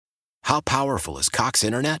How powerful is Cox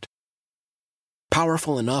Internet?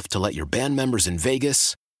 Powerful enough to let your band members in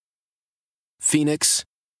Vegas, Phoenix,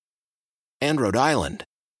 and Rhode Island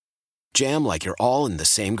jam like you're all in the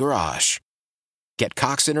same garage. Get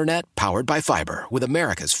Cox Internet powered by fiber with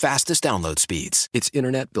America's fastest download speeds. It's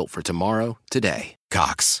internet built for tomorrow, today.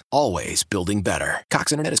 Cox, always building better.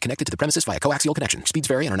 Cox Internet is connected to the premises via coaxial connection. Speeds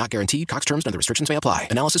vary and are not guaranteed. Cox terms and other restrictions may apply.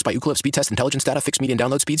 Analysis by Ookla Speed Test Intelligence Data. Fixed median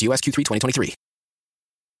download speeds. US Q3 2023.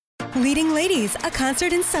 Leading Ladies, a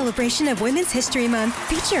concert in celebration of Women's History Month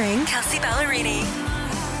featuring Kelsey Ballerini,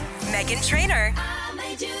 Meghan Trainor,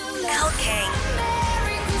 Elle King,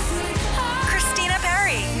 Christina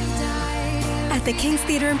Perri. At the King's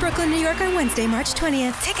Theater in Brooklyn, New York on Wednesday, March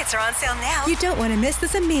 20th. Tickets are on sale now. You don't want to miss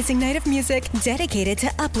this amazing night of music dedicated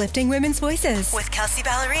to uplifting women's voices. With Kelsey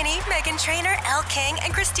Ballerini, Meghan Trainor, Elle King,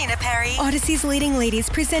 and Christina Perri. Odyssey's Leading Ladies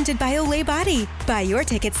presented by Olay Body. Buy your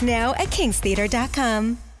tickets now at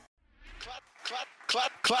kingstheater.com.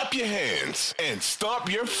 Clap your hands and stomp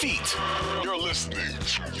your feet. You're listening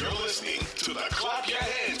to the Clap Your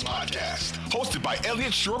Hands podcast, hosted by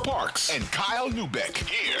Elliot Shore-Parks and Kyle Newbeck.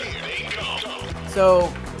 Here they go.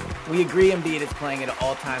 So we agree Embiid is playing at an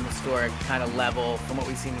all-time historic kind of level from what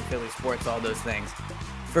we've seen in Philly sports, all those things.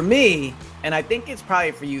 For me, and I think it's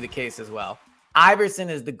probably for you the case as well, Iverson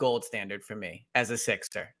is the gold standard for me as a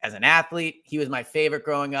Sixer. As an athlete, he was my favorite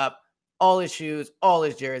growing up. All his shoes, all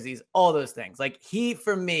his jerseys, all those things. Like he,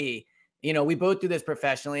 for me, you know, we both do this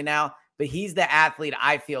professionally now, but he's the athlete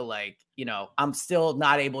I feel like, you know, I'm still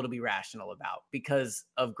not able to be rational about because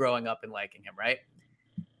of growing up and liking him, right?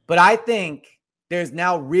 But I think there's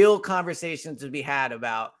now real conversations to be had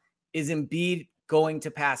about, is Embiid going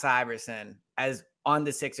to pass Iverson as on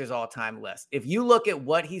the Sixers all-time list? If you look at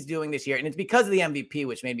what he's doing this year, and it's because of the MVP,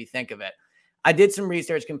 which made me think of it, I did some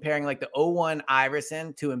research comparing like the 01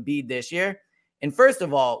 Iverson to Embiid this year. And first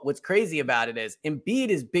of all, what's crazy about it is Embiid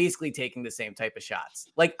is basically taking the same type of shots.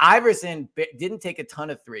 Like Iverson didn't take a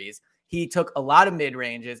ton of threes. He took a lot of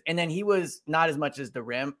mid-ranges, and then he was not as much as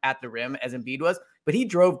at the rim as Embiid was, but he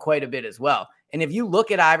drove quite a bit as well. And if you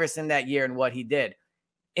look at Iverson that year and what he did,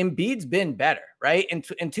 Embiid's been better, right?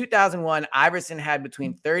 In 2001, Iverson had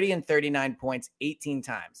between 30 and 39 points 18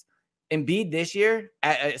 times. Embiid this year,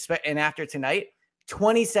 and after tonight,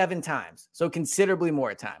 27 times. So considerably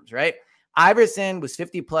more times, right? Iverson was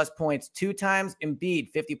 50-plus points 2 times.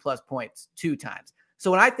 Embiid, 50-plus points 2 times.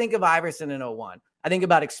 So when I think of Iverson in 01, I think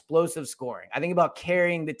about explosive scoring. I think about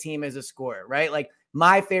carrying the team as a scorer, right? Like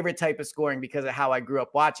my favorite type of scoring because of how I grew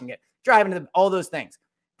up watching it, driving to all those things.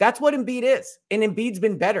 That's what Embiid is. And Embiid's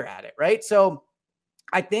been better at it, right? So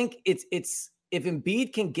I think it's if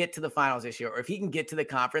Embiid can get to the finals this year, or if he can get to the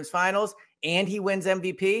conference finals and he wins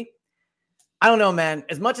MVP, I don't know, man.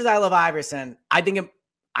 As much as I love Iverson, I think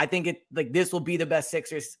it like this will be the best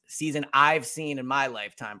Sixers season I've seen in my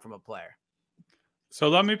lifetime from a player. So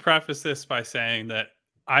let me preface this by saying that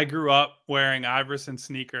I grew up wearing Iverson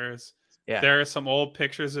sneakers. Yeah. There are some old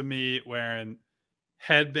pictures of me wearing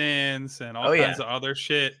headbands and all kinds of other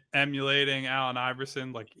shit emulating Allen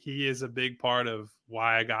Iverson. Like he is a big part of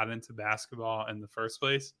why I got into basketball in the first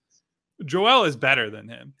place. Joel is better than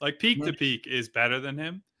him. Like peak to peak is better than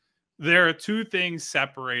him. There are two things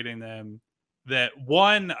separating them that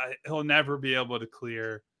one, he'll never be able to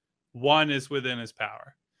clear. One is within his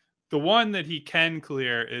power. The one that he can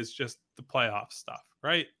clear is just the playoff stuff,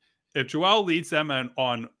 right? If Joel leads them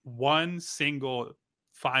on one single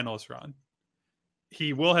finals run,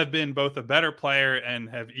 he will have been both a better player and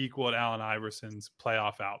have equaled Allen Iverson's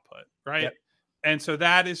playoff output, right? Yep. And so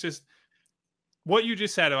that is just what you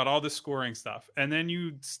just said about all the scoring stuff. And then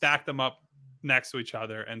you stack them up next to each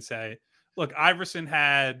other and say, look, Iverson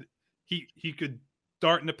he could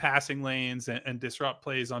dart into passing lanes and disrupt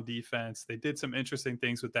plays on defense. They did some interesting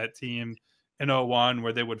things with that team in 01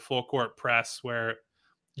 where they would full court press, where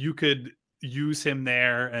you could use him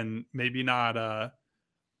there and maybe not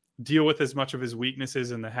deal with as much of his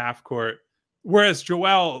weaknesses in the half court. Whereas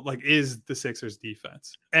Joel is the Sixers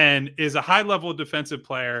defense and is a high level defensive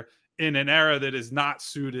player in an era that is not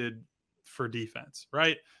suited for defense.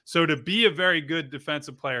 Right. So to be a very good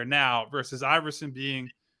defensive player now versus Iverson being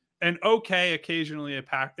an okay, occasionally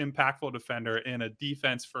impactful defender in a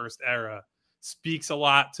defense first era speaks a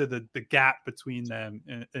lot to the gap between them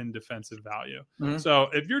in defensive value. Mm-hmm. So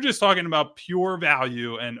if you're just talking about pure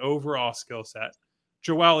value and overall skill set,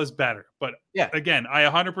 Joel is better. But again, I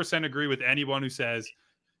 100% agree with anyone who says,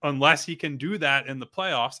 unless he can do that in the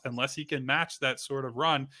playoffs, unless he can match that sort of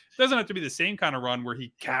run, it doesn't have to be the same kind of run where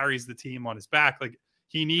he carries the team on his back. Like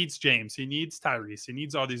he needs James, he needs Tyrese, he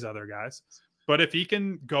needs all these other guys. But if he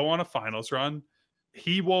can go on a finals run,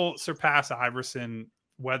 he will surpass Iverson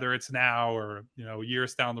whether it's now or,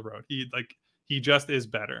 years down the road. He just is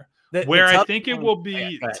better. I think it will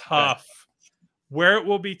be tough. Where it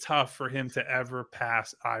will be tough for him to ever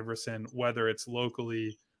pass Iverson, whether it's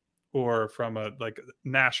locally or from a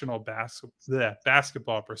national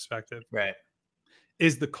basketball perspective, right,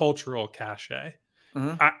 is the cultural cachet.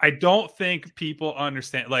 Mm-hmm. I don't think people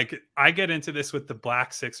understand. I get into this with the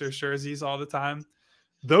black Sixers jerseys all the time.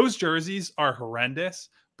 Those jerseys are horrendous,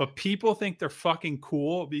 but people think they're fucking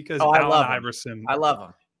cool because Allen Iverson. I love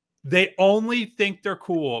them. They only think they're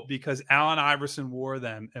cool because Allen Iverson wore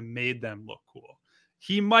them and made them look cool.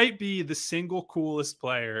 He might be the single coolest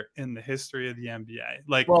player in the history of the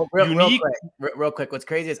NBA. Real quick. What's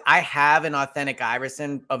crazy is I have an authentic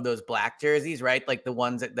Iverson of those black jerseys, right? Like the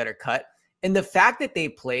ones that are cut. And the fact that they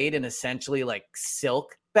played in essentially like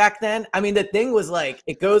silk back then, I mean, the thing was like,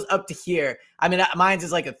 it goes up to here. I mean, mine's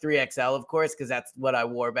is like a 3XL, of course, because that's what I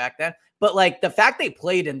wore back then. But like the fact they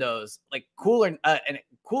played in those, like cool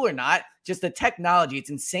or not, just the technology, it's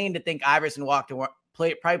insane to think Iverson probably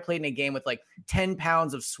played in a game with like 10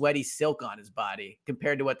 pounds of sweaty silk on his body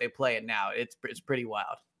compared to what they play it now. It's pretty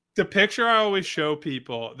wild. The picture I always show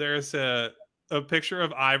people, there's a picture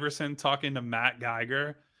of Iverson talking to Matt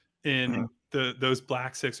Geiger in those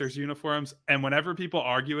black Sixers uniforms. And whenever people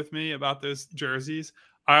argue with me about those jerseys,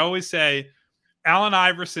 I always say, Allen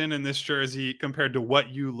Iverson in this jersey compared to what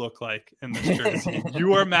you look like in this jersey.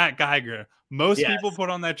 You are Matt Geiger. Most people put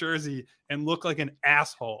on that jersey and look like an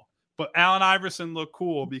asshole. But Allen Iverson looked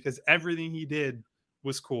cool because everything he did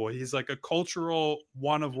was cool. He's like a cultural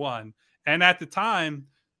one of one. And at the time,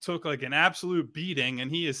 took like an absolute beating. And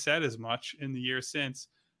he has said as much in the years since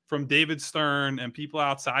from David Stern and people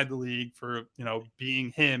outside the league for, being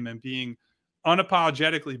him and being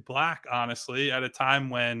unapologetically black, honestly, at a time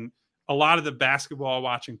when a lot of the basketball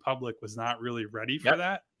watching public was not really ready for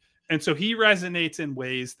that. And so he resonates in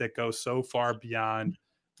ways that go so far beyond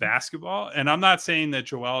basketball. And I'm not saying that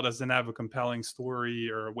Joel doesn't have a compelling story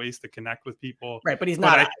or ways to connect with people. Right, but he's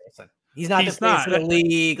not Iverson. He's not the face of the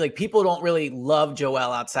league. Like, people don't really love Joel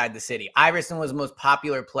outside the city. Iverson was the most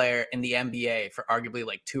popular player in the NBA for arguably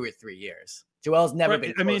like 2 or 3 years. Joel's never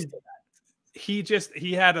been close to that.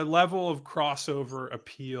 He had a level of crossover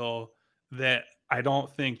appeal that I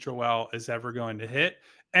don't think Joel is ever going to hit.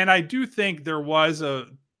 And I do think there was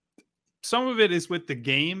some of it is with the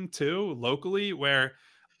game too, locally, where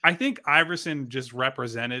I think Iverson just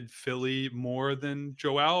represented Philly more than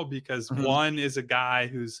Joel because one is a guy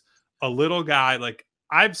who's a little guy. Like,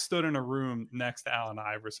 I've stood in a room next to Allen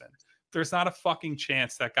Iverson. There's not a fucking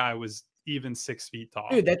chance that guy was even 6 feet tall.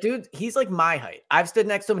 Dude, that dude, he's like my height. I've stood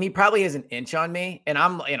next to him and he probably has an inch on me. And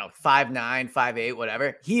I'm, 5'9", 5'8",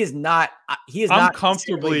 whatever.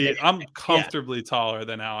 I'm comfortably taller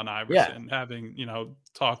than Allen Iverson, having,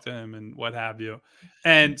 talked to him and what have you.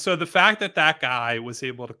 And so the fact that guy was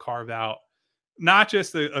able to carve out not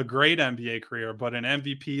just a great NBA career, but an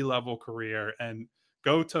MVP level career and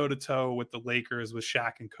go toe to toe with the Lakers with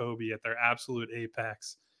Shaq and Kobe at their absolute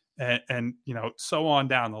apex and so on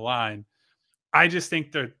down the line. I just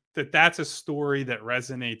think that's a story that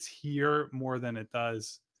resonates here more than it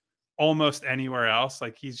does almost anywhere else.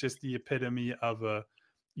 Like, he's just the epitome of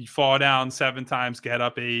you fall down 7 times, get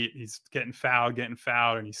up 8. He's getting fouled,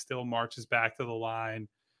 and he still marches back to the line.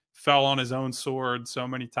 Fell on his own sword so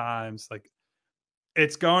many times. Like,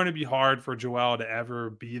 it's going to be hard for Joel to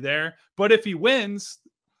ever be there. But if he wins,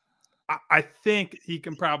 I think he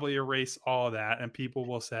can probably erase all of that, and people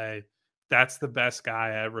will say, that's the best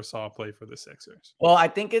guy I ever saw play for the Sixers. Well, I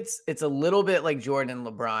think it's a little bit like Jordan and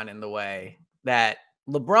LeBron in the way that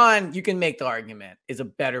LeBron, you can make the argument, is a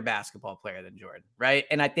better basketball player than Jordan, right?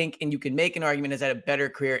 And I think, and you can make an argument, has had a better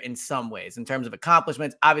career in some ways in terms of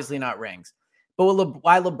accomplishments, obviously not rings. But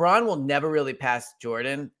why LeBron will never really pass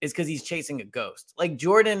Jordan is because he's chasing a ghost. Like,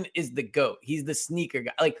 Jordan is the GOAT. He's the sneaker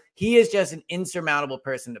guy. Like, he is just an insurmountable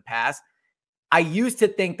person to pass. I used to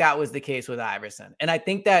think that was the case with Iverson. And I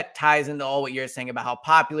think that ties into all what you're saying about how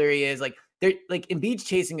popular he is. Like, Embiid's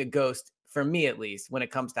chasing a ghost, for me at least, when it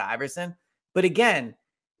comes to Iverson. But again,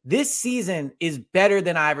 this season is better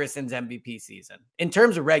than Iverson's MVP season in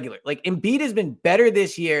terms of regular. Like, Embiid has been better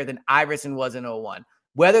this year than Iverson was in 2001.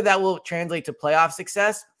 Whether that will translate to playoff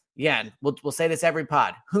success, we'll say this every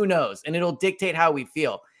pod. Who knows? And it'll dictate how we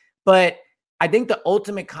feel. But I think the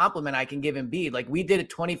ultimate compliment I can give Embiid, like, we did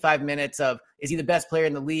 25 minutes of, is he the best player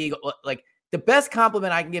in the league? Like, the best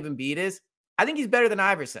compliment I can give Embiid is, I think he's better than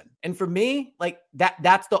Iverson. And for me, like,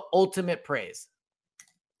 that's the ultimate praise.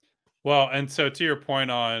 Well, and so to your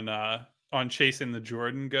point on chasing the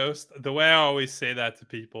Jordan ghost, the way I always say that to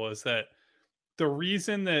people is that the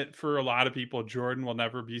reason that for a lot of people Jordan will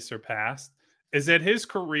never be surpassed is that his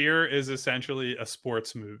career is essentially a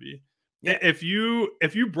sports movie. Yeah. If you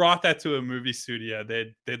brought that to a movie studio,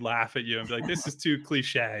 they'd laugh at you and be like, this is too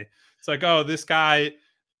cliche. It's like, oh, this guy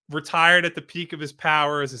retired at the peak of his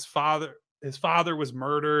powers. His father was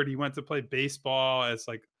murdered. He went to play baseball as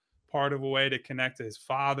like part of a way to connect to his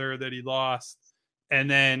father that he lost, and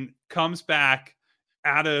then comes back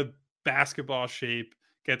out of basketball shape,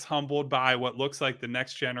 gets humbled by what looks like the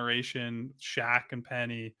next generation, Shaq and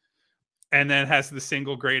Penny, and then has the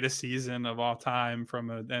single greatest season of all time from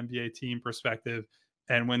an NBA team perspective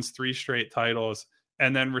and wins 3 straight titles,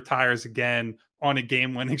 and then retires again on a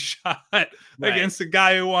game-winning shot against a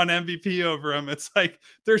guy who won MVP over him. It's like,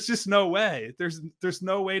 there's just no way. There's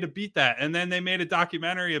no way to beat that. And then they made a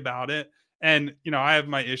documentary about it. And, I have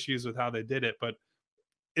my issues with how they did it, but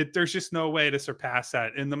there's just no way to surpass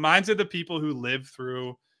that. In the minds of the people who lived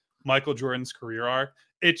through Michael Jordan's career arc,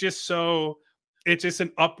 it's just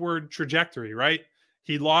an upward trajectory, right?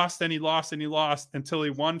 He lost and he lost and he lost until he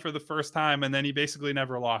won for the first time, and then he basically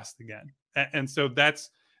never lost again. And so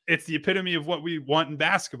it's the epitome of what we want in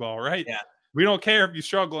basketball, right? Yeah. We don't care if you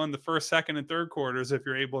struggle in the first, second, and third quarters if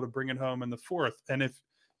you're able to bring it home in the fourth. And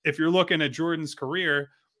if you're looking at Jordan's career,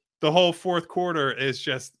 the whole fourth quarter is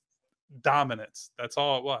just dominance. That's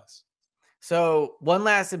all it was. So one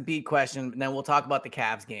last Embiid question, and then we'll talk about the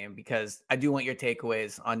Cavs game, because I do want your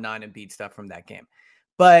takeaways on non-Embiid stuff from that game.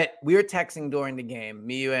 But we were texting during the game,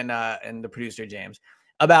 me, you, and the producer James,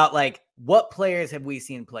 about like, what players have we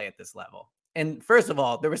seen play at this level? And first of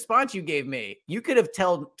all, the response you gave me, you could have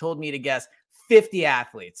told me to guess 50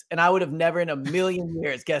 athletes, and I would have never in a million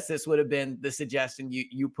years guessed this would have been the suggestion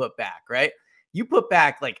you put back, right? You put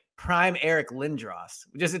back like prime Eric Lindros.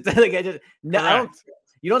 You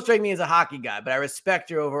don't strike me as a hockey guy, but I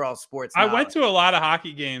respect your overall sports knowledge. I went to a lot of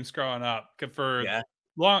hockey games growing up.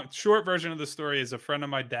 Short version of the story is a friend of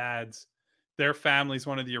my dad's. Their family's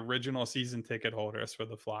one of the original season ticket holders for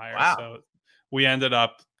the Flyers. Wow. So we ended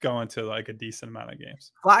up going to like a decent amount of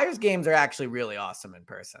games. Flyers games are actually really awesome in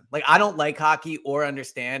person. Like, I don't like hockey or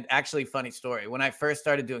understand. Actually, funny story. When I first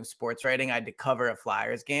started doing sports writing, I had to cover a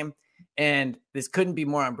Flyers game, and this couldn't be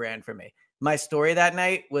more on brand for me. My story that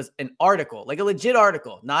night was an article, like a legit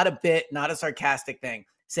article, not a bit, not a sarcastic thing,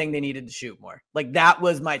 saying they needed to shoot more. Like, that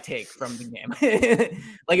was my take from the game.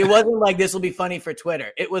 Like, it wasn't like this will be funny for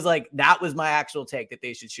Twitter. It was like, that was my actual take, that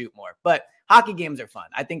they should shoot more. But hockey games are fun.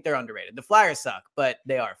 I think they're underrated. The Flyers suck, but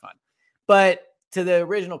they are fun. But to the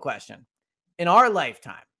original question, in our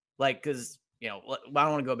lifetime, like, because, I don't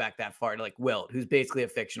want to go back that far to like Wilt, who's basically a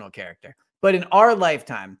fictional character. But in our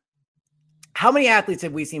lifetime, how many athletes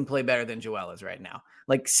have we seen play better than Joel is right now?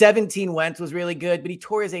 Like 17 Wentz was really good, but he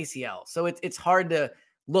tore his ACL. So it's hard to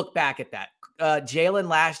look back at that. Jalen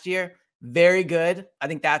last year, very good. I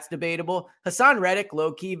think that's debatable. Hassan Reddick,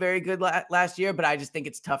 low-key, very good last year, but I just think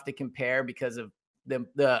it's tough to compare because of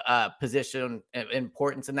the position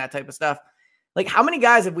importance and that type of stuff. Like, how many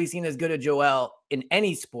guys have we seen as good as Joel in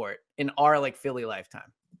any sport in our like Philly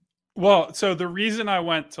lifetime? Well, so the reason I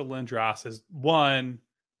went to Lindros is, one,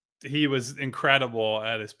 he was incredible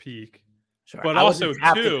at his peak. Sure. But I also,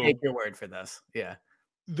 have two, to take your word for this. Yeah.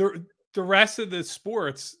 The rest of the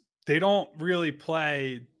sports, they don't really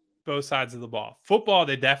play both sides of the ball. Football,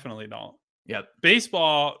 they definitely don't. Yep.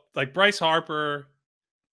 Baseball, like Bryce Harper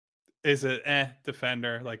is a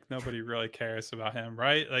defender. Like, nobody really cares about him,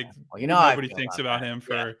 right? Like, nobody thinks about him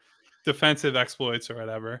for defensive exploits or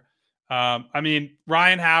whatever. I mean,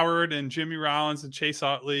 Ryan Howard and Jimmy Rollins and Chase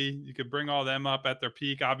Utley, you could bring all them up at their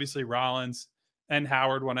peak. Obviously, Rollins and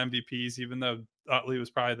Howard won MVPs, even though Utley was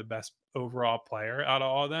probably the best overall player out of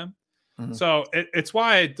all of them. Mm-hmm. So it's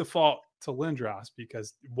why I default to Lindros,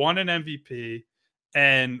 because won an MVP.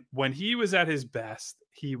 And when he was at his best,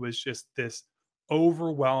 he was just this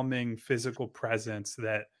overwhelming physical presence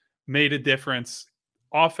that made a difference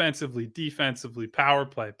offensively, defensively, power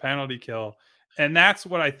play, penalty kill. And that's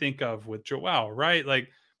what I think of with Joel, right? Like,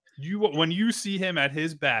 when you see him at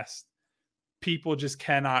his best, people just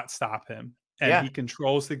cannot stop him. And he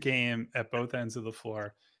controls the game at both ends of the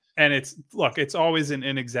floor. And it's always an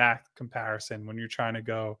inexact comparison when you're trying to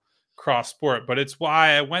go cross sport, but it's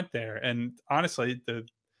why I went there. And honestly,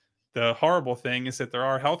 the horrible thing is that there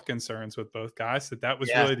are health concerns with both guys. That was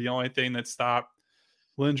really the only thing that stopped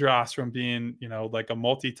Lindros from being, like a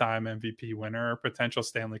multi-time MVP winner or potential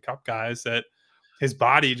Stanley Cup guys, that his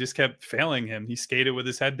body just kept failing him. He skated with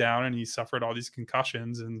his head down and he suffered all these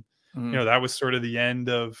concussions. And, that was sort of the end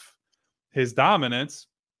of his dominance.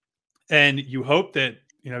 And you hope that,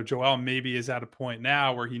 Joel maybe is at a point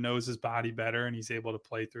now where he knows his body better and he's able to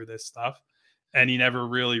play through this stuff. And he never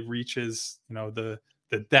really reaches, the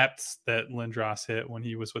the depths that Lindros hit when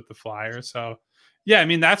he was with the Flyers. So, yeah, I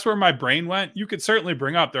mean, that's where my brain went. You could certainly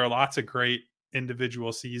bring up there are lots of great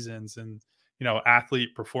individual seasons and,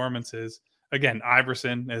 athlete performances. Again,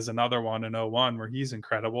 Iverson is another one in 01 where he's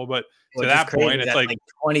incredible. But to that point, it's like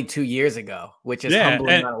 22 years ago, which is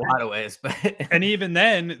humbling in a lot of ways. But and even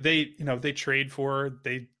then, they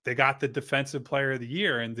got the defensive player of the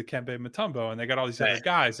year in Dikembe Mutombo, and they got all these other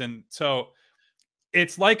guys. And so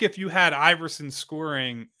it's like if you had Iverson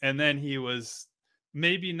scoring and then he was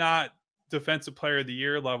maybe not defensive player of the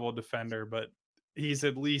year level defender, but he's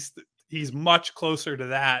much closer to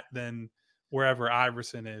that than wherever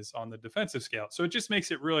Iverson is on the defensive scale. So it just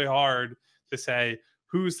makes it really hard to say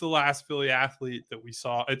who's the last Philly athlete that we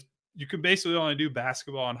saw. You can basically only do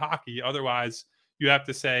basketball and hockey. Otherwise, you have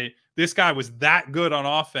to say this guy was that good on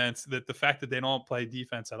offense that the fact that they don't play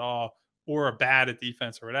defense at all or are bad at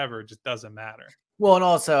defense or whatever, just doesn't matter. Well,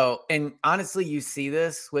 and honestly, you see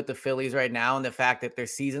this with the Phillies right now and the fact that their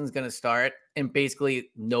season's going to start and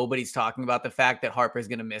basically nobody's talking about the fact that Harper's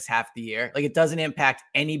going to miss half the year. Like, it doesn't impact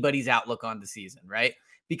anybody's outlook on the season, right?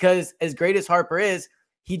 Because as great as Harper is,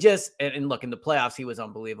 he just, and look, in the playoffs, he was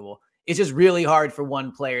unbelievable. It's just really hard for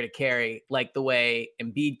one player to carry like the way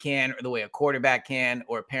Embiid can, or the way a quarterback can,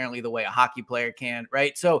 or apparently the way a hockey player can,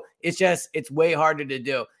 right? So it's way harder to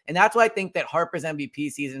do. And that's why I think that Harper's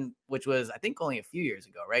MVP season, which was, I think, only a few years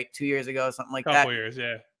ago, right? 2 years ago, something like that. Couple years,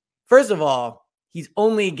 yeah. First of all, he's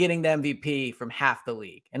only getting the MVP from half the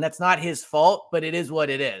league. And that's not his fault, but it is what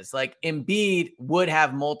it is. Like, Embiid would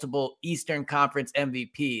have multiple Eastern Conference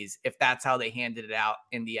MVPs if that's how they handed it out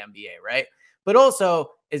in the NBA, right? But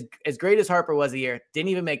also, as great as Harper was a year, didn't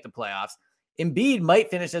even make the playoffs. Embiid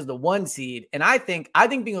might finish as the 1 seed. And I think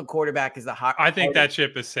being a quarterback is the hot. I think that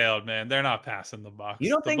ship has sailed, man. They're not passing the Bucks. You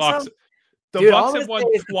don't think so? The Bucks have won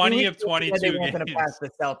 20 of 22 games. They weren't going to pass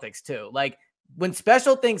the Celtics too. Like, when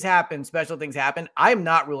special things happen. I'm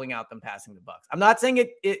not ruling out them passing the Bucks. I'm not saying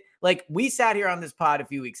it like we sat here on this pod a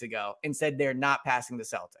few weeks ago and said they're not passing the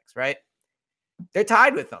Celtics, right? They're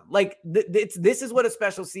tied with them. Like, this is what a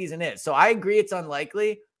special season is. So I agree it's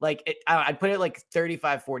unlikely. Like, I'd put it like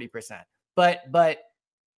 35-40%. But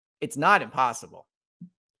it's not impossible.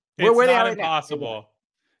 It's not impossible.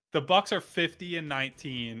 The Bucks are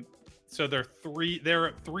 50-19, so they're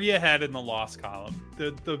three ahead in the loss column.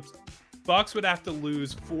 The Bucks would have to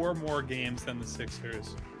lose 4 more games than the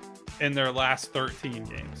Sixers in their last 13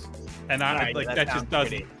 games, and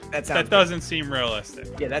that doesn't seem realistic.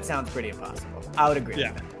 Yeah, that sounds pretty impossible. I would agree.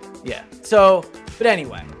 Yeah, with that. Yeah. So, but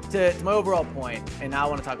anyway, to my overall point, and now I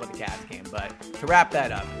want to talk about the Cavs game, but to wrap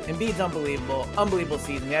that up, Embiid's unbelievable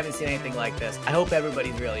season. We haven't seen anything like this. I hope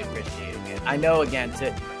everybody's really appreciating it. I know, again,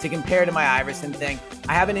 to compare to my Iverson thing,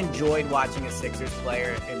 I haven't enjoyed watching a Sixers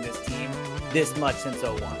player in this team this much since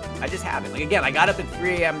 01. I just haven't. Like, again, I got up at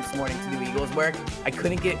 3 a.m. this morning to do Eagles work. I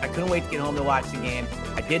couldn't wait to get home to watch the game.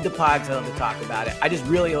 I did the pod so I love to talk about it. I just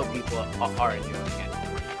really hope people are enjoying it.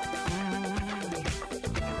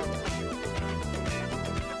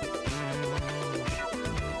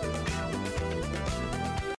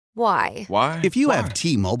 Why? If you have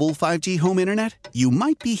T-Mobile 5G home internet, you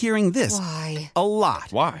might be hearing this a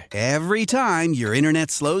lot. Why? Every time your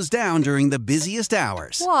internet slows down during the busiest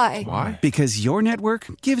hours. Why? Because your network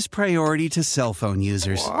gives priority to cell phone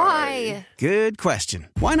users. Why? Good question.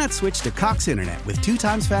 Why not switch to Cox Internet with 2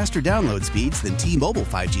 times faster download speeds than T-Mobile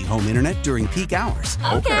 5G home internet during peak hours?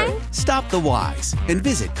 Okay. Stop the whys and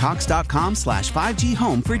visit cox.com/5G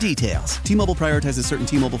home for details. T-Mobile prioritizes certain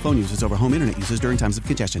T-Mobile phone users over home internet users during times of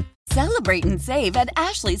congestion. Celebrate and save at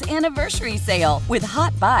Ashley's Anniversary Sale. With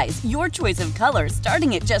Hot Buys, your choice of colors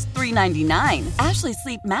starting at just $3.99. Ashley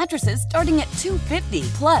Sleep mattresses starting at $2.50.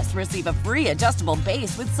 Plus, receive a free adjustable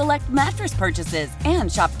base with select mattress purchases.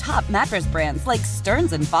 And shop top mattress brands like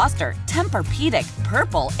Stearns & Foster, Tempur-Pedic,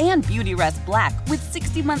 Purple, and Beautyrest Black with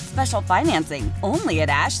 60-month special financing. Only at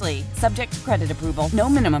Ashley. Subject to credit approval. No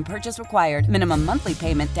minimum purchase required. Minimum monthly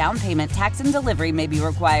payment, down payment, tax, and delivery may be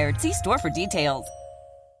required. See store for details.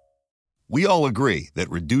 We all agree that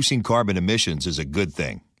reducing carbon emissions is a good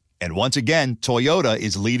thing. And once again, Toyota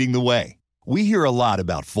is leading the way. We hear a lot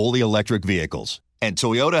about fully electric vehicles, and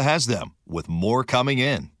Toyota has them, with more coming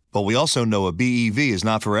in. But we also know a BEV is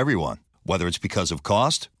not for everyone, whether it's because of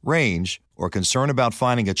cost, range, or concern about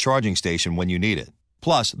finding a charging station when you need it.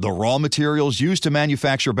 Plus, the raw materials used to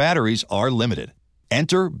manufacture batteries are limited.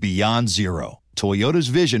 Enter Beyond Zero, Toyota's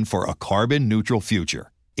vision for a carbon-neutral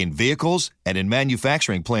future. In vehicles and in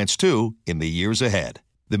manufacturing plants, too, in the years ahead.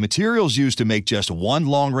 The materials used to make just one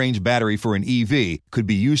long-range battery for an EV could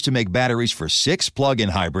be used to make batteries for 6 plug-in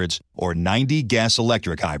hybrids or 90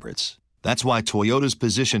 gas-electric hybrids. That's why Toyota's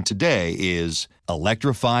position today is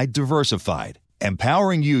electrified, diversified,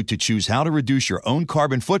 empowering you to choose how to reduce your own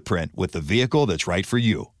carbon footprint with the vehicle that's right for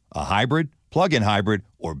you, a hybrid, plug-in hybrid,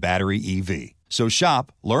 or battery EV. So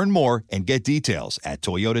shop, learn more, and get details at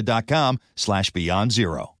toyota.com/beyond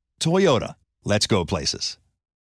zero. Toyota, let's go places.